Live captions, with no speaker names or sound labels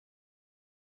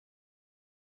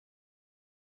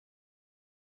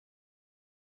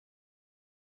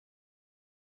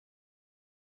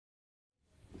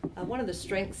One of the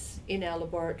strengths in our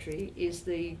laboratory is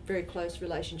the very close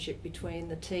relationship between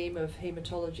the team of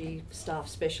haematology staff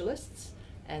specialists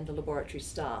and the laboratory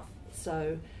staff.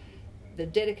 So the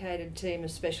dedicated team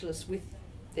of specialists with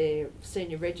their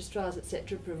senior registrars,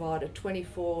 etc., provide a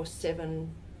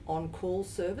 24/7 on-call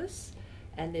service,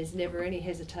 and there's never any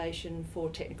hesitation for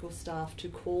technical staff to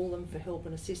call them for help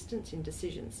and assistance in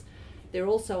decisions. They're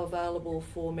also available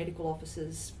for medical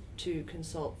officers to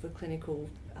consult for clinical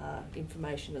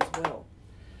information as well.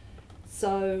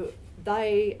 So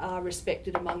they are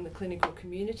respected among the clinical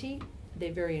community.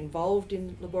 They're very involved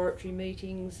in laboratory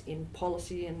meetings, in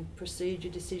policy and procedure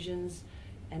decisions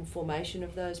and formation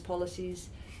of those policies,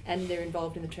 and they're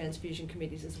involved in the transfusion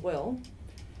committees as well.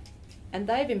 And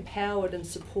they've empowered and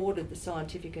supported the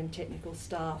scientific and technical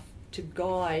staff to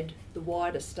guide the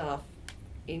wider staff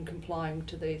in complying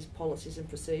to these policies and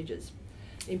procedures.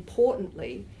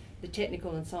 Importantly, the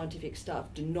technical and scientific staff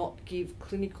do not give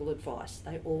clinical advice.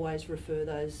 They always refer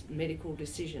those medical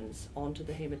decisions onto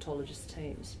the haematologist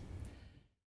teams.